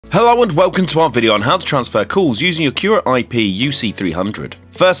Hello and welcome to our video on how to transfer calls using your Cura IP UC300.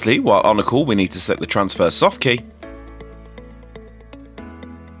 Firstly, while on a call we need to select the transfer soft key.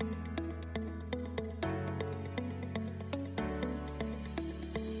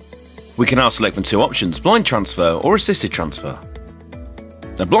 We can now select from two options, blind transfer or assisted transfer.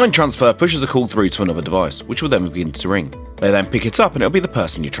 Now blind transfer pushes a call through to another device, which will then begin to ring. They then pick it up and it will be the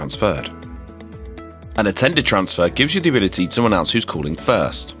person you transferred. An attended transfer gives you the ability to announce who's calling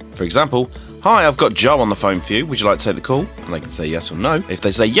first. For example, "Hi, I've got Joe on the phone for you, would you like to take the call?" And they can say yes or no. If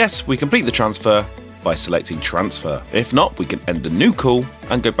they say yes, we complete the transfer by selecting transfer. If not, we can end a new call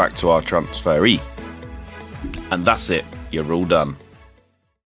and go back to our transferee. And that's it, you're all done.